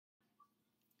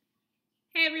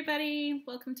Hey everybody,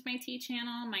 welcome to my tea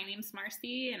channel. My name's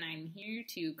Marcy and I'm here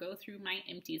to go through my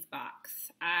Empties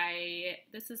box.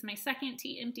 This is my second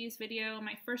tea Empties video.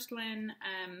 My first one,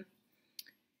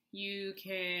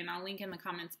 I'll link in the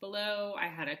comments below. I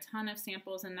had a ton of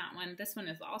samples in that one. This one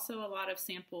is also a lot of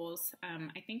samples.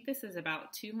 I think this is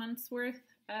about 2 months worth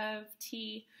of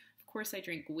tea. Of course I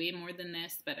drank way more than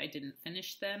this, but I didn't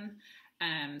finish them.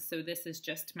 So this is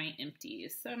just my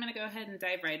Empties. So I'm gonna go ahead and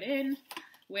dive right in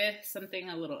with something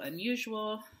a little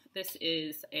unusual. This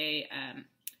is a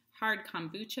hard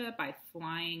kombucha by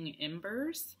Flying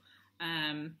Embers.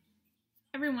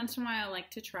 Every once in a while I like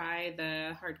to try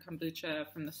the hard kombucha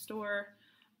from the store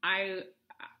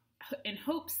in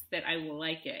hopes that I will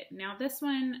like it. Now this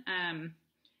one,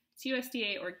 it's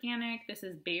USDA organic. This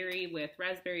is berry with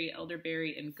raspberry,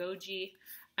 elderberry, and goji.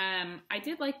 I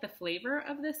did like the flavor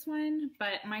of this one,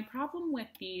 but my problem with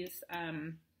these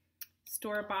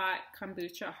store-bought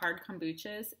kombucha, hard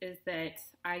kombuchas, is that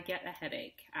I get a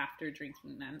headache after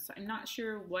drinking them. So I'm not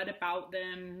sure what about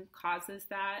them causes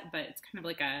that, but it's kind of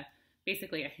like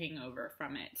basically a hangover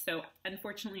from it. So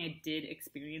unfortunately I did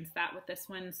experience that with this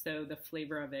one, so the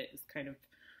flavor of it is kind of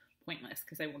pointless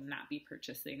because I will not be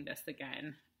purchasing this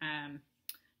again.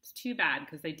 It's too bad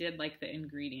because I did like the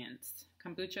ingredients.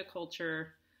 Kombucha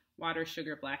culture, water,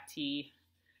 sugar, black tea,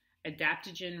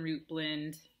 adaptogen root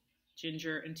blend,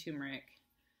 ginger and turmeric,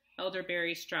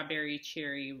 elderberry, strawberry,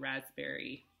 cherry,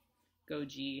 raspberry,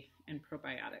 goji, and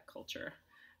probiotic culture.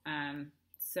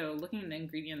 So looking at the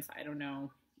ingredients, I don't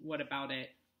know what about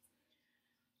it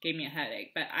gave me a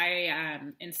headache, but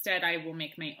instead I will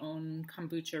make my own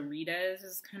kombucha ritas,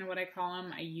 is kind of what I call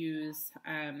them. I use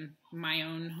my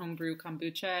own homebrew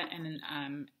kombucha,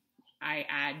 and I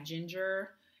add ginger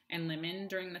and lemon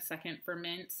during the second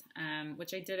ferment,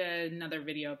 which I did another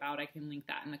video about. I can link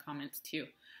that in the comments too.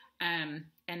 And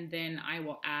then I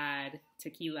will add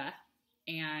tequila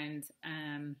and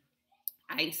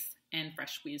ice and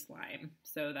fresh squeezed lime.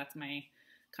 So that's my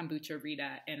kombucha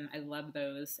Rita, and I love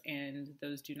those, and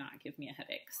those do not give me a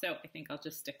headache. So I think I'll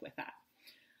just stick with that.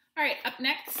 All right, up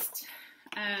next,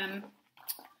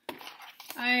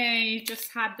 I just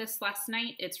had this last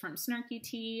night. It's from Snarky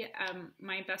Tea.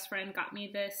 My best friend got me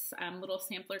this little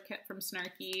sampler kit from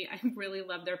Snarky. I really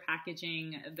love their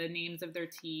packaging. The names of their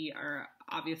tea are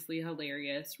obviously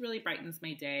hilarious. Really brightens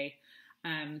my day.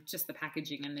 Just the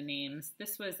packaging and the names.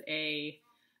 This was a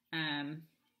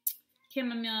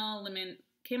chamomile,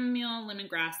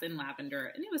 lemongrass, and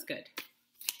lavender, and it was good.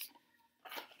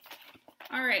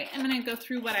 All right, I'm gonna go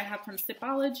through what I have from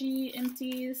Sipology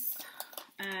Empties.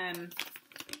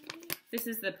 This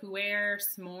is the Pu'er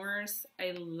S'mores.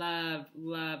 I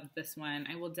love this one.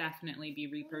 I will definitely be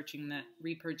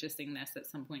repurchasing this at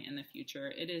some point in the future.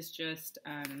 It is just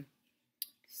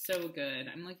so good.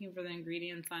 I'm looking for the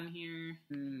ingredients on here.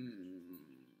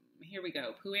 Here we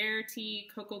go. Pu'er tea,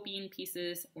 cocoa bean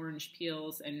pieces, orange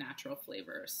peels, and natural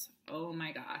flavors. Oh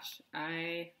my gosh,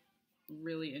 I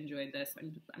really enjoyed this.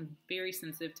 I'm very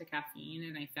sensitive to caffeine,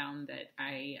 and I found that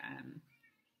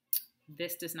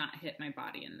this does not hit my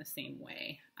body in the same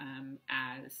way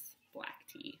as black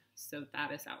tea. So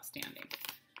that is outstanding.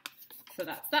 So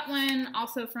that's that one.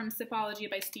 Also from Sipology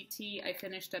by Steep Tea, I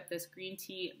finished up this green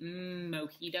tea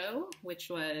mojito, which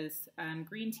was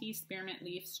green tea, spearmint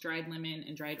leaves, dried lemon,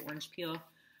 and dried orange peel.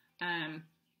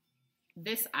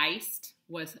 This iced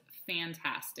was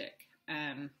fantastic.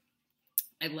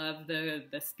 I love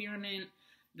the spearmint,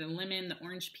 the lemon, the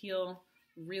orange peel,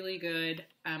 really good.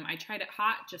 I tried it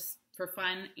hot just for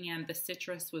fun, and the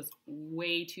citrus was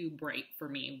way too bright for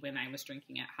me when I was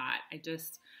drinking it hot.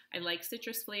 I like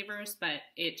citrus flavors, but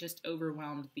it just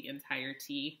overwhelmed the entire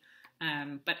tea.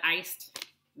 But iced,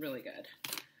 really good.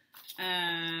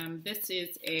 This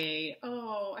is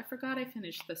I forgot I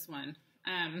finished this one.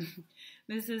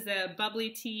 This is a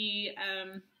bubbly tea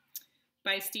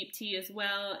by Steep Tea as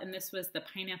well, and this was the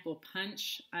pineapple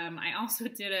punch. I also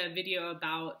did a video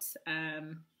about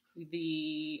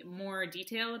the more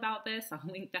detail about this. I'll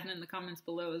link that in the comments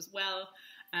below as well.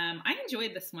 I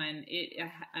enjoyed this one. It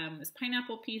was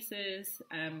pineapple pieces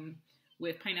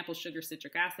with pineapple sugar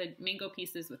citric acid, mango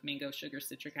pieces with mango sugar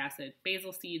citric acid,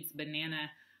 basil seeds, banana,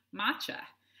 matcha,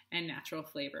 and natural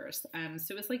flavors.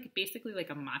 So it's basically like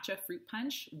a matcha fruit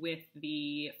punch with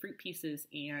the fruit pieces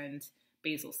and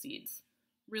basil seeds.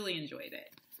 Really enjoyed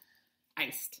it.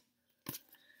 Iced.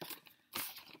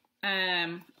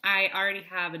 I already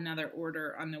have another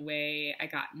order on the way. I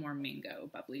got more mango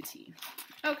bubbly tea.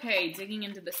 Okay, digging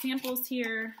into the samples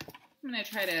here. I'm going to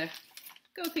try to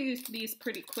go through these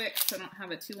pretty quick so I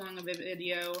don't have too long of a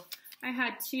video. I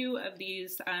had 2 of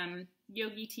these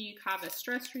Yogi Tea Kava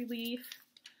Stress Relief.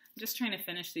 just trying to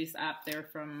finish these up. They're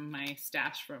from my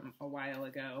stash from a while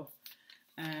ago.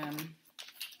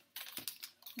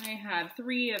 I have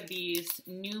 3 of these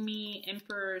Numi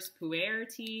Emperor's Pu'er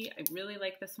tea. I really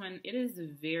like this one. It is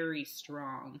very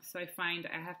strong, so I find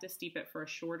I have to steep it for a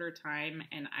shorter time,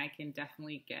 and I can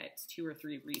definitely get 2 or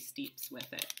 3 re-steeps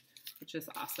with it, which is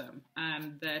awesome.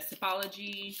 The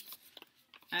Sipology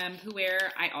Pu'er,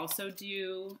 I also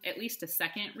do at least a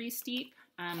second re-steep,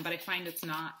 but I find it's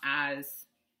not as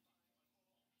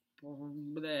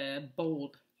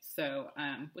bold. So,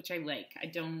 which I like. I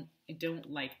don't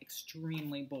like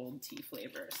extremely bold tea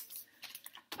flavors.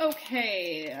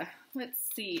 Okay, let's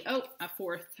see. Oh, a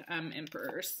 4th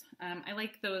Emperor's. I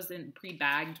like those in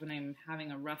pre-bagged when I'm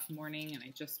having a rough morning and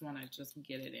I just want to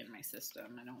get it in my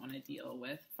system. I don't want to deal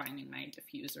with finding my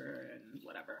diffuser and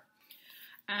whatever.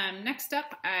 Next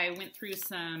up, I went through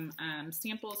some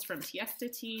samples from Tiesta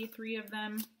tea, 3 of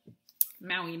them.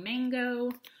 Maui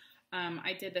Mango.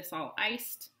 I did this all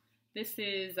iced. This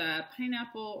is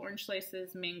pineapple, orange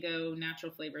slices, mango, natural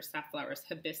flavors, safflowers,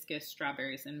 hibiscus,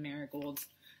 strawberries, and marigolds.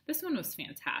 This one was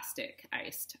fantastic,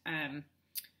 iced.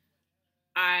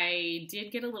 I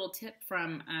did get a little tip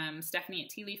from Stephanie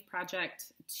at Tea Leaf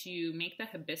Project to make the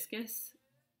hibiscus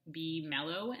be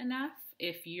mellow enough.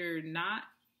 If you're not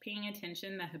paying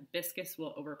attention, the hibiscus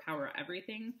will overpower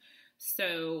everything.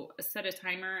 So set a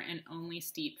timer and only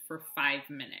steep for 5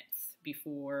 minutes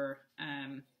before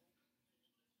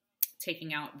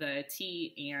taking out the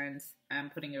tea and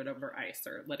putting it over ice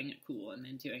or letting it cool and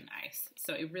then doing ice.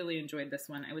 So I really enjoyed this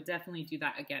one. I would definitely do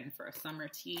that again for a summer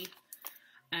tea.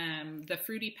 The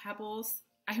Fruity Pebbles,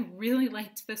 I really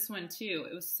liked this one too.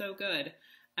 It was so good.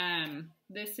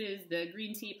 This is the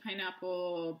green tea,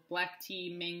 pineapple, black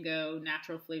tea, mango,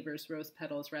 natural flavors, rose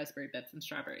petals, raspberry bits, and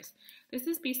strawberries. This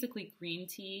is basically green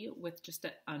tea with just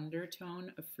an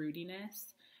undertone of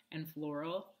fruitiness and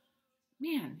floral.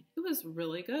 Man, it was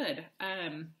really good.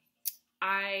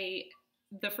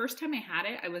 The first time I had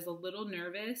it, I was a little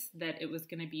nervous that it was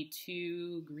going to be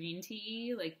too green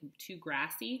tea, like too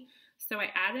grassy. So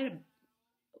I added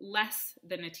less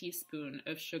than a teaspoon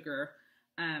of sugar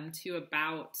to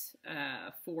about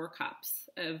 4 cups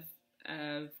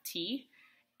of tea.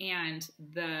 And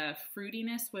the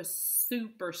fruitiness was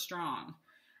super strong,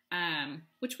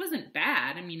 which wasn't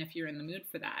bad. I mean, if you're in the mood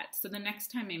for that. So the next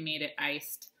time I made it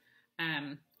iced,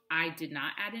 I did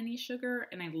not add any sugar,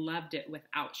 and I loved it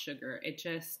without sugar.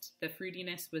 The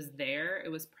fruitiness was there,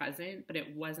 it was present, but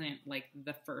it wasn't like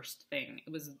the first thing.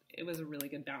 It was a really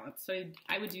good balance. So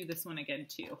I would do this one again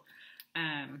too.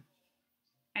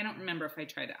 I don't remember if I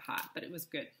tried it hot, but it was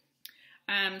good.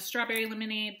 Strawberry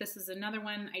lemonade. This is another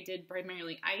one I did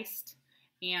primarily iced,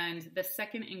 and the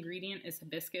second ingredient is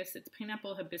hibiscus. It's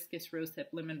pineapple, hibiscus, rosehip,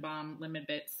 lemon balm, lemon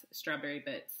bits, strawberry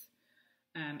bits,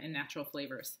 and natural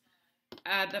flavors.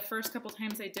 The first couple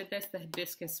times I did this, the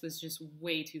hibiscus was just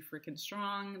way too freaking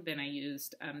strong. Then I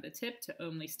used the tip to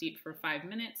only steep for 5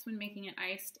 minutes when making it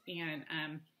iced, and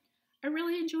I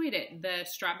really enjoyed it. The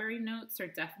strawberry notes are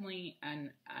definitely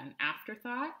an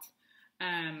afterthought,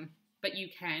 but you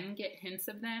can get hints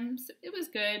of them. So it was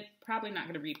good. Probably not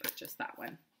going to repurchase that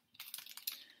one.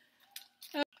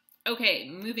 Okay,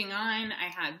 moving on. I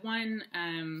had one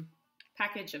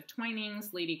package of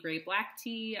Twinings Lady Grey Black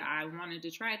Tea. I wanted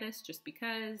to try this just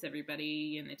because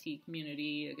everybody in the tea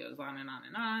community goes on and on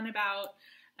and on about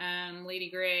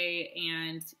Lady Grey,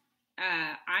 and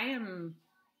I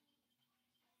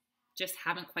just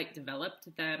haven't quite developed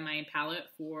my palate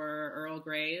for Earl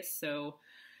Greys, so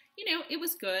it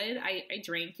was good. I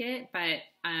drank it, but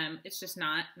it's just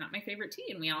not my favorite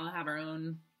tea, and we all have our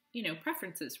own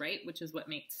preferences, right? Which is what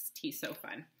makes tea so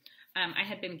fun. I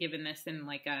had been given this in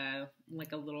like a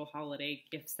little holiday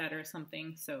gift set or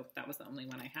something, so that was the only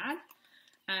one I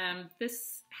had.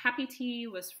 This Happy Tea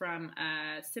was from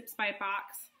Sips by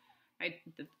Box. I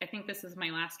think this is my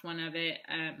last one of it.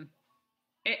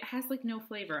 It has like no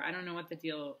flavor. I don't know what the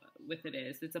deal with it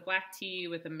is. It's a black tea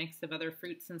with a mix of other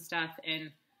fruits and stuff,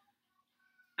 and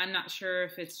I'm not sure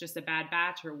if it's just a bad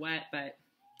batch or what, but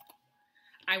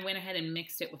I went ahead and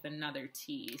mixed it with another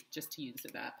tea just to use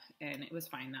it up, and it was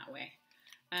fine that way.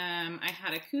 I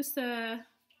had a Kusa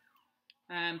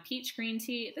peach green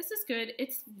tea. This is good.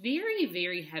 It's very,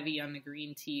 very heavy on the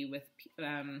green tea with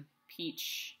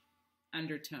peach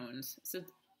undertones. So,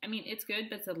 I mean, it's good,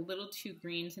 but it's a little too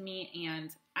green to me,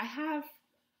 and I have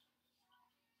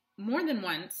more than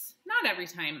once, not every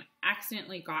time,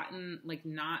 accidentally gotten, like,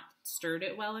 not stirred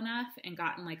it well enough and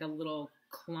gotten, like, a little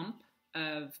clump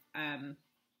of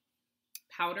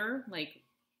powder, like,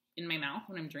 in my mouth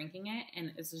when I'm drinking it,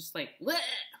 and it's just like, bleh!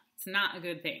 It's not a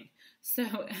good thing. So,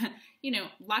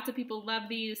 lots of people love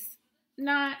these.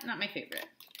 not my favorite.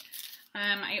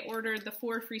 I ordered the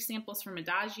 4 free samples from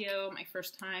Adagio, my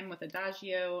first time with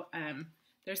Adagio.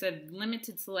 There's a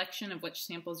limited selection of which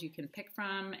samples you can pick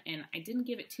from, and I didn't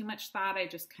give it too much thought. I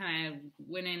just kind of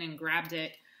went in and grabbed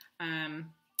it.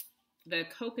 The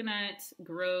Coconut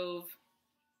Grove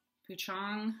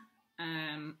Puchong.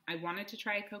 I wanted to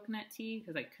try a coconut tea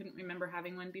because I couldn't remember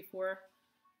having one before.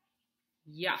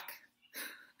 Yuck.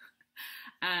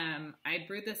 I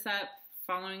brewed this up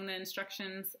following the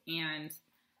instructions, and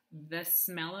the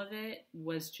smell of it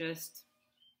was just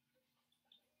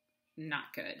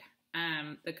not good.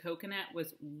 The coconut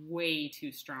was way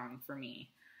too strong for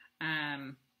me.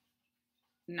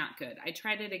 Not good. I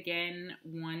tried it again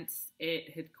once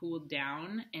it had cooled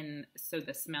down, and so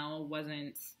the smell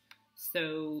wasn't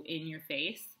so in your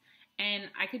face.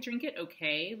 And I could drink it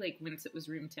okay, like once it was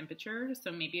room temperature,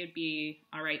 so maybe it'd be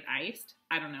all right iced.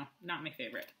 I don't know. Not my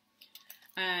favorite.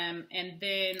 And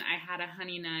then I had a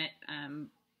honey nut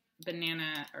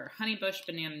banana or honeybush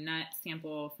banana nut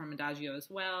sample from Adagio as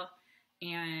well.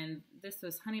 And this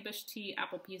was honeybush tea,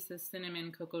 apple pieces,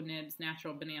 cinnamon, cocoa nibs,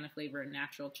 natural banana flavor,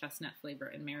 natural chestnut flavor,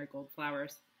 and marigold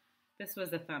flowers. This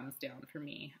was a thumbs down for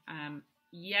me.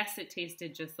 Yes, it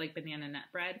tasted just like banana nut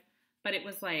bread, but it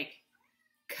was like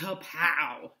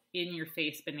kapow in your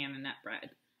face banana nut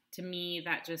bread. To me,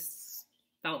 that just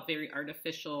felt very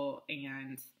artificial,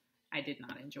 and I did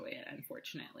not enjoy it,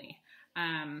 unfortunately.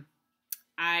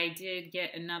 I did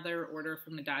get another order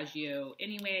from Adagio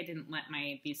anyway. I didn't let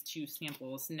these 2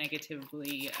 samples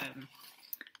negatively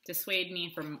dissuade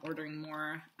me from ordering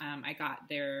more. I got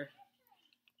their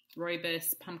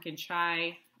rooibos pumpkin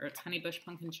chai, or it's honeybush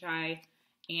pumpkin chai,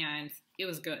 and it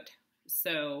was good.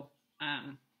 So,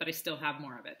 but I still have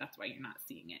more of it. That's why you're not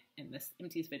seeing it in this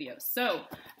Empties video. So,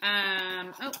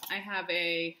 I have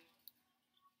I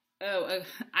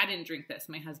didn't drink this.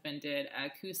 My husband did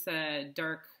a Kusa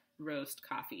dark roast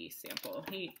coffee sample.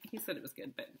 He said it was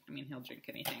good, but I mean, he'll drink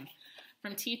anything.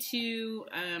 From T2,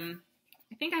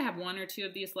 I think I have 1 or 2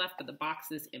 of these left, but the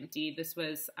box is empty. This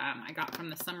was, I got from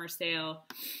the summer sale.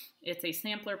 It's a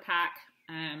sampler pack.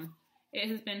 It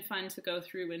has been fun to go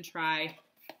through and try.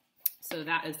 So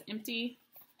that is empty.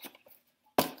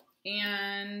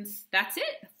 And that's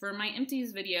it for my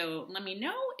Empties video. Let me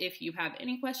know if you have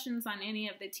any questions on any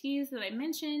of the teas that I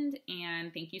mentioned,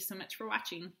 and thank you so much for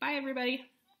watching. Bye, everybody.